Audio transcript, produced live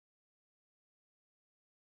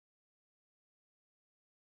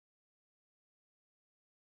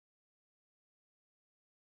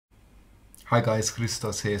Hi guys,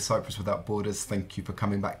 Christos here, Cyprus Without Borders. Thank you for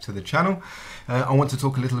coming back to the channel. I want to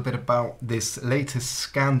talk a little bit about this latest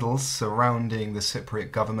scandal surrounding the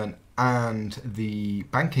Cypriot government and the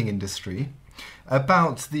banking industry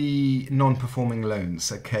about the non-performing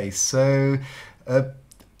loans. Okay, so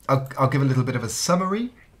I'll give a little bit of a summary.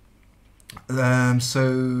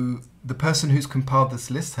 So the person who's compiled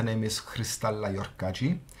this list, her name is Christalla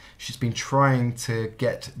Yorkaci. She's been trying to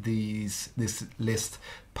get this list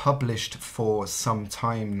published for some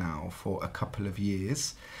time now, for a couple of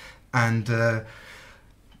years, and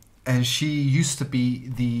she used to be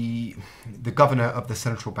the governor of the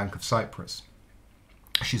Central Bank of Cyprus.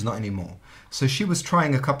 She's not anymore. So she was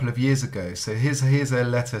trying a couple of years ago. So here's a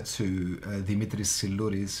letter to Dimitris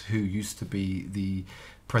Silouris, who used to be the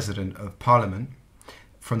President of Parliament,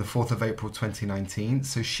 from the 4th of April 2019.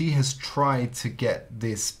 So she has tried to get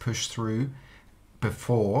this pushed through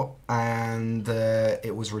before, and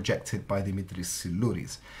it was rejected by Dimitris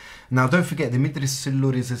Silouris. Now, don't forget, Dimitris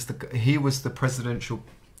Silouris he was the president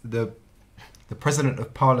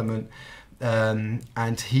of Parliament,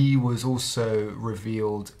 and he was also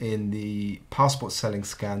revealed in the passport selling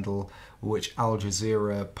scandal, which Al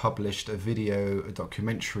Jazeera published a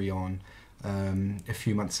documentary on a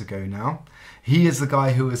few months ago now. He is the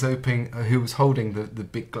guy who was holding the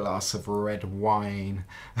big glass of red wine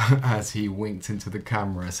as he winked into the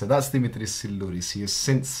camera. So that's Dimitris Silouris. He has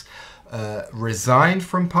since resigned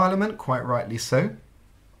from Parliament, quite rightly so.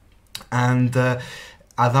 And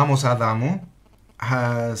Adamos Adamo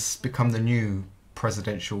has become the new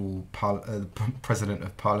President of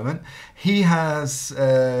Parliament. He has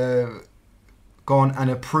gone and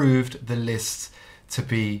approved the list to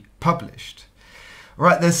be published.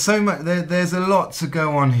 Right, there's so much. There's a lot to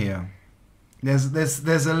go on here.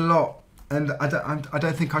 There's a lot, and I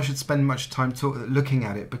don't think I should spend much time looking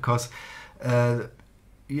at it, because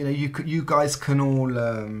you guys can all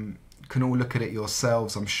look at it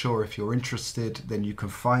yourselves. I'm sure if you're interested, then you can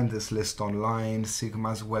find this list online.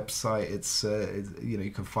 Sigma's website. It's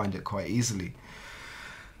you can find it quite easily,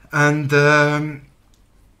 and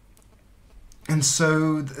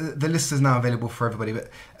so the list is now available for everybody. But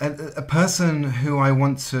a person who I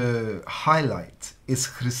want to highlight is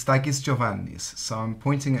Christakis Giovannis. So I'm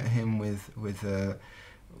pointing at him with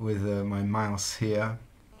my mouse here,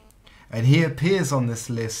 and he appears on this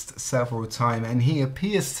list several times, and he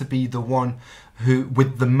appears to be the one who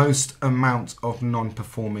with the most amount of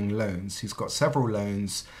non-performing loans. He's got several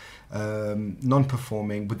loans,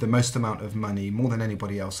 non-performing, with the most amount of money, more than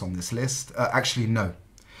anybody else on this list. Actually, no.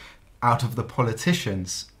 Out of the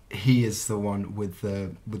politicians, he is the one with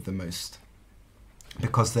the most,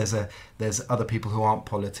 because there's other people who aren't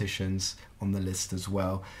politicians on the list as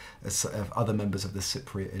well, as other members of the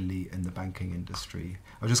Cypriot elite and the banking industry.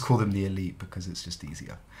 I'll just call them the elite because it's just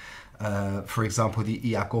easier. For example, the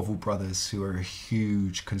Iakovou brothers, who are a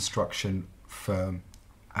huge construction firm,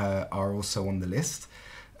 are also on the list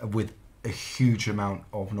with a huge amount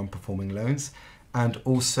of non-performing loans. And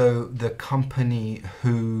also the company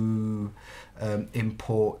who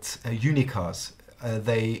import unicars.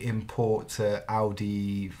 They import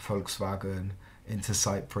Audi, Volkswagen into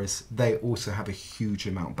Cyprus. They also have a huge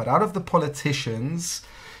amount. But out of the politicians,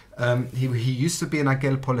 he used to be an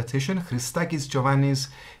Agel politician. Christakis Giovannis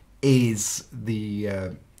is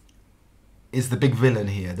the big villain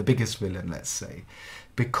here, the biggest villain, let's say,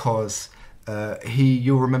 because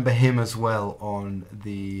you'll remember him as well on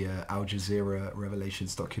the Al Jazeera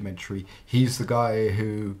Revelations documentary. He's the guy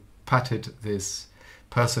who patted this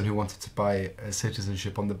person who wanted to buy a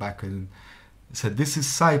citizenship on the back and said, "This is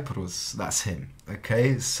Cyprus." That's him.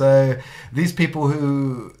 Okay, so these people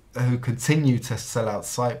who continue to sell out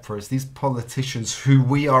Cyprus, these politicians who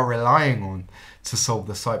we are relying on to solve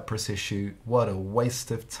the Cyprus issue, what a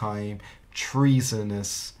waste of time,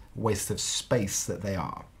 treasonous waste of space that they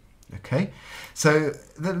are. Okay, so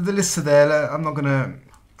the lists are there. I'm not gonna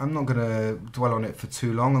dwell on it for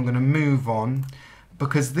too long. I'm gonna move on,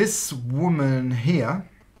 because this woman here,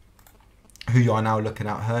 who you are now looking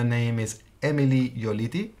at, her name is Emily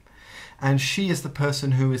Yolidi, and she is the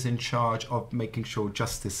person who is in charge of making sure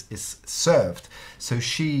justice is served. So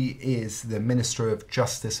she is the Minister of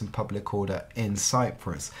Justice and Public Order in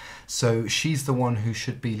Cyprus. So she's the one who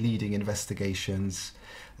should be leading investigations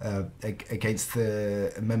against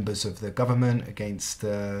the members of the government, against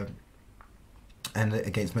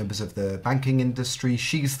members of the banking industry.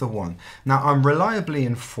 She's the one. Now, I'm reliably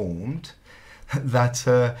informed that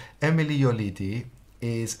Emily Yolidi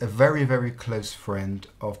is a very, very close friend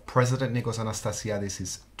of President Nikos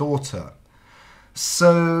Anastasiadis' daughter.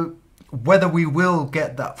 So whether we will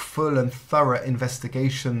get that full and thorough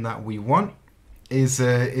investigation that we want is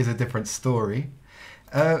a different story.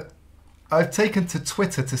 I've taken to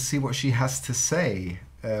Twitter to see what she has to say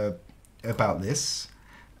about this,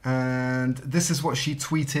 and this is what she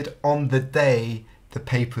tweeted on the day the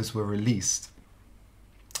papers were released,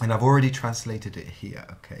 and I've already translated it here.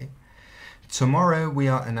 Okay. Tomorrow we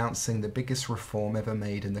are announcing the biggest reform ever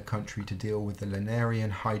made in the country to deal with the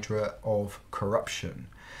Lunarian hydra of corruption.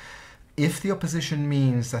 If the opposition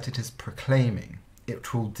means that it is proclaiming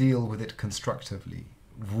it will deal with it constructively,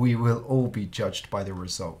 we will all be judged by the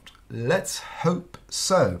result. Let's hope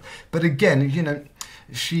so. But again, you know,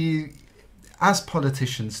 she, as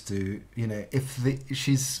politicians do, you know,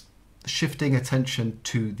 she's shifting attention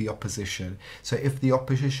to the opposition. So if the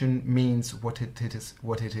opposition means what it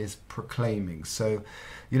is proclaiming, so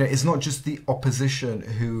you know, it's not just the opposition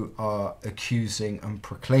who are accusing and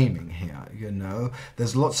proclaiming here. You know,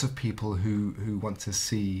 there's lots of people who want to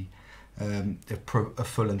see a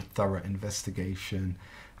full and thorough investigation,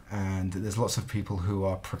 and there's lots of people who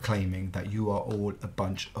are proclaiming that you are all a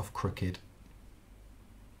bunch of crooked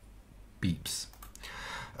beeps.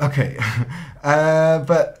 Okay,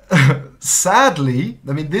 but sadly,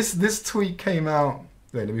 I mean, this tweet came out,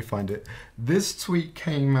 wait, let me find it. This tweet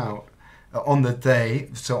came out on the day,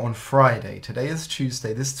 so on Friday. Today is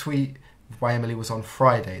Tuesday. This tweet by Emily was on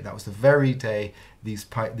Friday. That was the very day these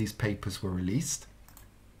papers were released.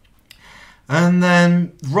 And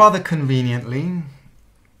then, rather conveniently,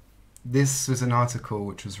 this was an article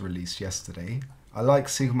which was released yesterday. I like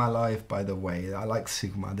Sigma Live, by the way. I like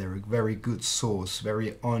Sigma. They're a very good source,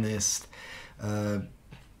 very honest. I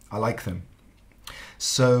like them.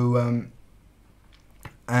 So,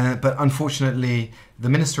 but unfortunately, the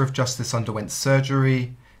Minister of Justice underwent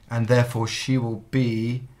surgery, and therefore she will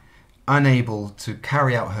be unable to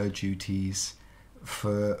carry out her duties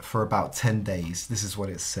for about 10 days. This is what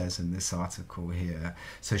it says in this article here.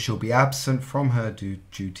 So she'll be absent from her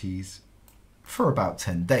duties for about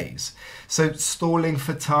 10 days. So stalling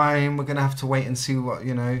for time, we're going to have to wait and see what,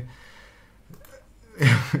 you know,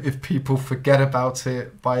 if people forget about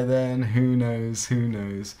it by then, who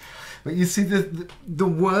knows. But you see, the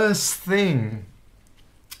worst thing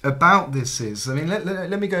about this is, I mean,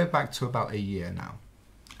 let me go back to about a year now.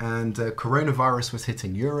 And coronavirus was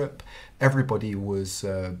hitting Europe. Everybody was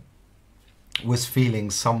feeling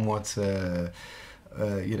somewhat,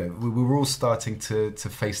 you know, we were all starting to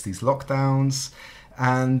face these lockdowns.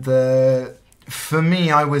 And for me,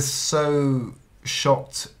 I was so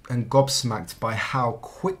shocked and gobsmacked by how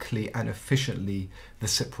quickly and efficiently the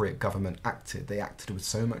Cypriot government acted. They acted with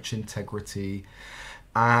so much integrity.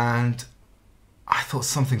 And I thought,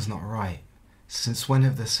 something's not right. Since when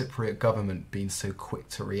have the Cypriot government been so quick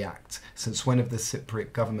to react? Since when have the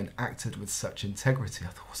Cypriot government acted with such integrity? I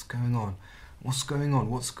thought, what's going on? What's going on?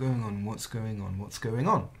 What's going on? What's going on? What's going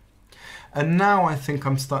on? And now I think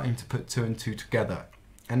I'm starting to put two and two together.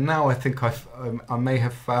 And now I think I may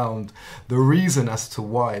have found the reason as to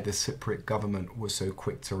why the Cypriot government was so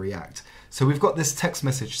quick to react. So we've got this text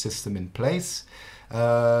message system in place.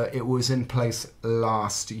 It was in place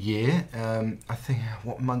last year. I think,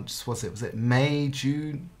 what months was it? Was it May,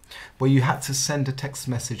 June? Where you had to send a text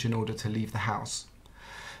message in order to leave the house.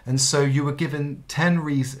 And so you were given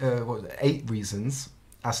 8 reasons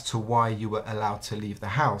as to why you were allowed to leave the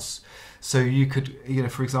house. So you could, you know,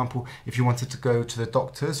 for example, if you wanted to go to the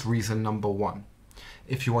doctor's, reason number 1.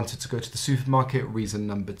 If you wanted to go to the supermarket, reason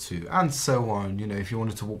number 2, and so on. You know, if you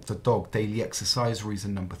wanted to walk the dog, daily exercise,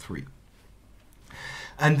 reason number 3.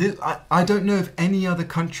 And I don't know of any other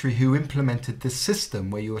country who implemented this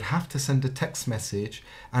system where you would have to send a text message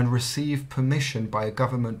and receive permission by a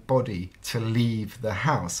government body to leave the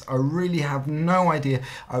house. I really have no idea.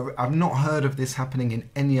 I've not heard of this happening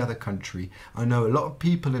in any other country. I know a lot of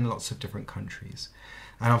people in lots of different countries,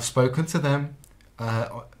 and I've spoken to them.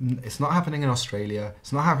 It's not happening in Australia,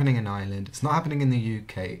 it's not happening in Ireland, it's not happening in the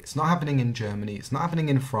UK, it's not happening in Germany, it's not happening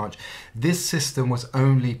in France. This system was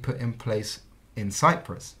only put in place in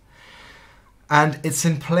Cyprus, and it's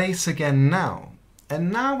in place again now. And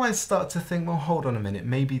now I start to think, well, hold on a minute,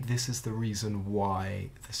 maybe this is the reason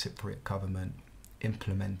why the Cypriot government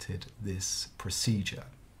implemented this procedure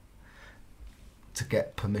to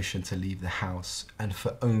get permission to leave the house, and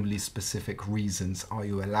for only specific reasons are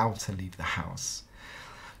you allowed to leave the house.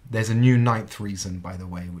 There's a new 9th reason, by the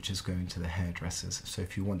way, which is going to the hairdressers. So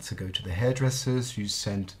if you want to go to the hairdressers, you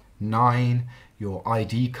send 9, your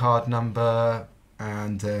ID card number,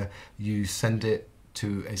 and you send it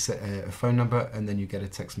to a phone number, and then you get a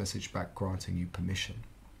text message back granting you permission.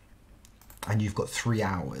 And you've got 3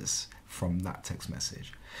 hours from that text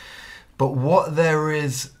message. But what there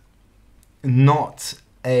is not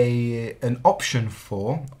an option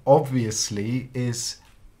for, obviously, is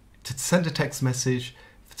to send a text message,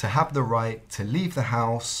 to have the right to leave the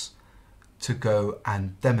house, to go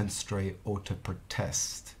and demonstrate or to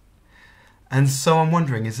protest. And so I'm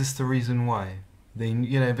wondering, is this the reason why?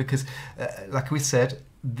 Because like we said,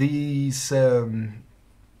 these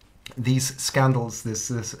scandals,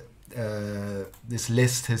 this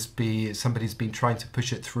list somebody's been trying to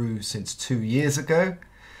push it through since 2 years ago,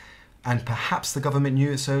 and perhaps the government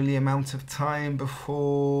knew it's only a matter of time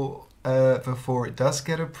before it does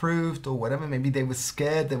get approved or whatever. Maybe they were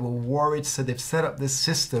scared, they were worried, so they've set up this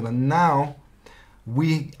system, and now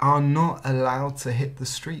we are not allowed to hit the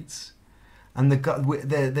streets. And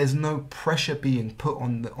there's no pressure being put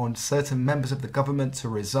on certain members of the government to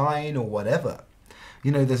resign or whatever.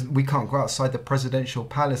 We can't go outside the presidential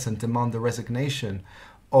palace and demand the resignation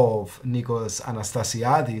of Nikos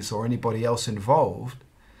Anastasiadis or anybody else involved.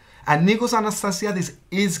 And Nikos Anastasiadis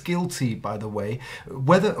is guilty, by the way,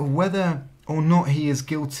 whether or not he is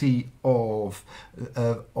guilty of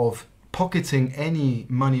pocketing any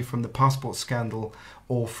money from the passport scandal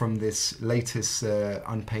or from this latest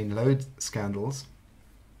unpaid loan scandals,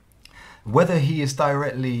 whether he has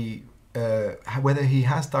directly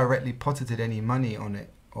pocketed any money on it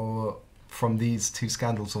or from these two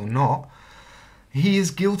scandals or not, he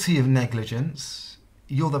is guilty of negligence.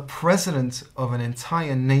 You're the president of an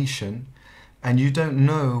entire nation and you don't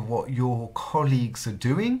know what your colleagues are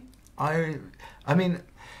doing. I mean,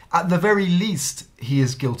 at the very least, he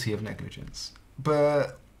is guilty of negligence.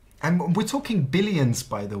 And we're talking billions,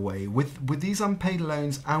 by the way, with these unpaid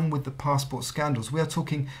loans and with the passport scandals. We are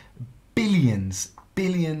talking billions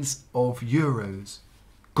of euros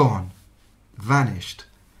gone, vanished.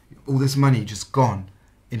 All this money just gone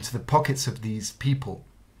into the pockets of these people.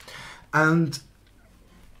 And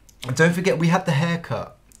don't forget, we had the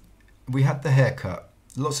haircut.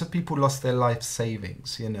 Lots of people lost their life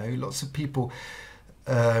savings, Lots of people,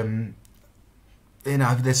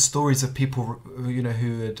 there's stories of people,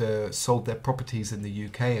 who had sold their properties in the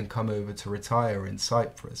UK and come over to retire in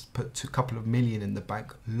Cyprus, put a couple of million in the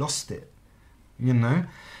bank, lost it,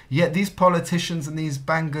 Yet these politicians and these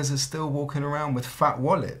bangers are still walking around with fat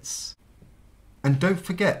wallets. And don't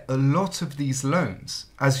forget, a lot of these loans,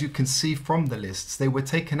 as you can see from the lists, they were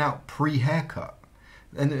taken out pre-haircut.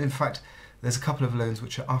 And in fact, there's a couple of loans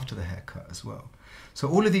which are after the haircut as well. So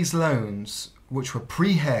all of these loans, which were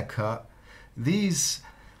pre-haircut, these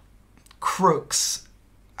crooks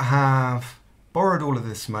have borrowed all of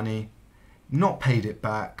this money, not paid it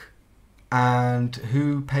back, and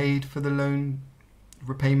who paid for the loan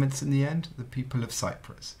repayments in the end? The people of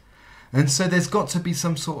Cyprus. And so there's got to be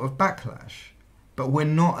some sort of backlash. But we're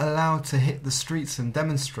not allowed to hit the streets and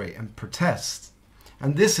demonstrate and protest.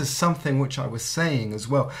 And this is something which I was saying as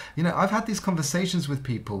well. I've had these conversations with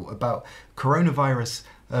people about coronavirus.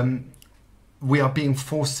 We are being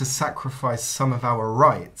forced to sacrifice some of our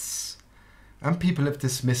rights. And people have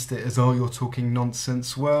dismissed it as, oh, you're talking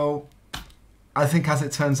nonsense. Well, I think as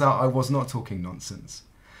it turns out, I was not talking nonsense.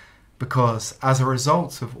 Because as a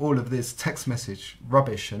result of all of this text message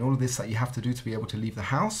rubbish and all of this that you have to do to be able to leave the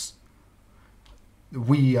house,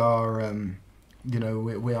 we are,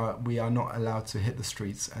 we are not allowed to hit the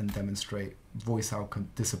streets and demonstrate, voice our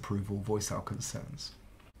disapproval, voice our concerns.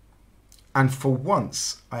 And for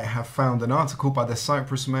once, I have found an article by the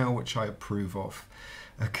Cyprus Mail which I approve of.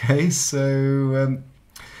 Okay, so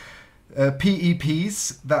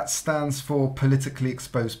PEPs, that stands for politically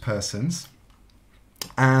exposed persons.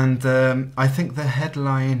 And I think the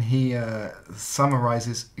headline here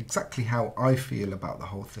summarizes exactly how I feel about the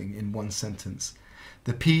whole thing in one sentence.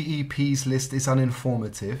 The PEPs list is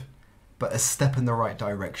uninformative, but a step in the right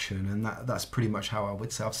direction. And that's pretty much how I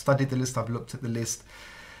would say. I've studied the list, I've looked at the list.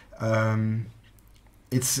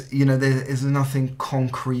 It's, there is nothing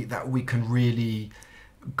concrete that we can really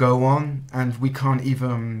go on. And we can't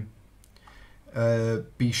even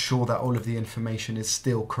be sure that all of the information is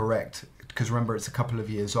still correct. Because remember, it's a couple of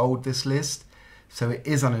years old, this list. So it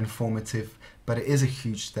is uninformative, but it is a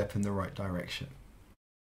huge step in the right direction.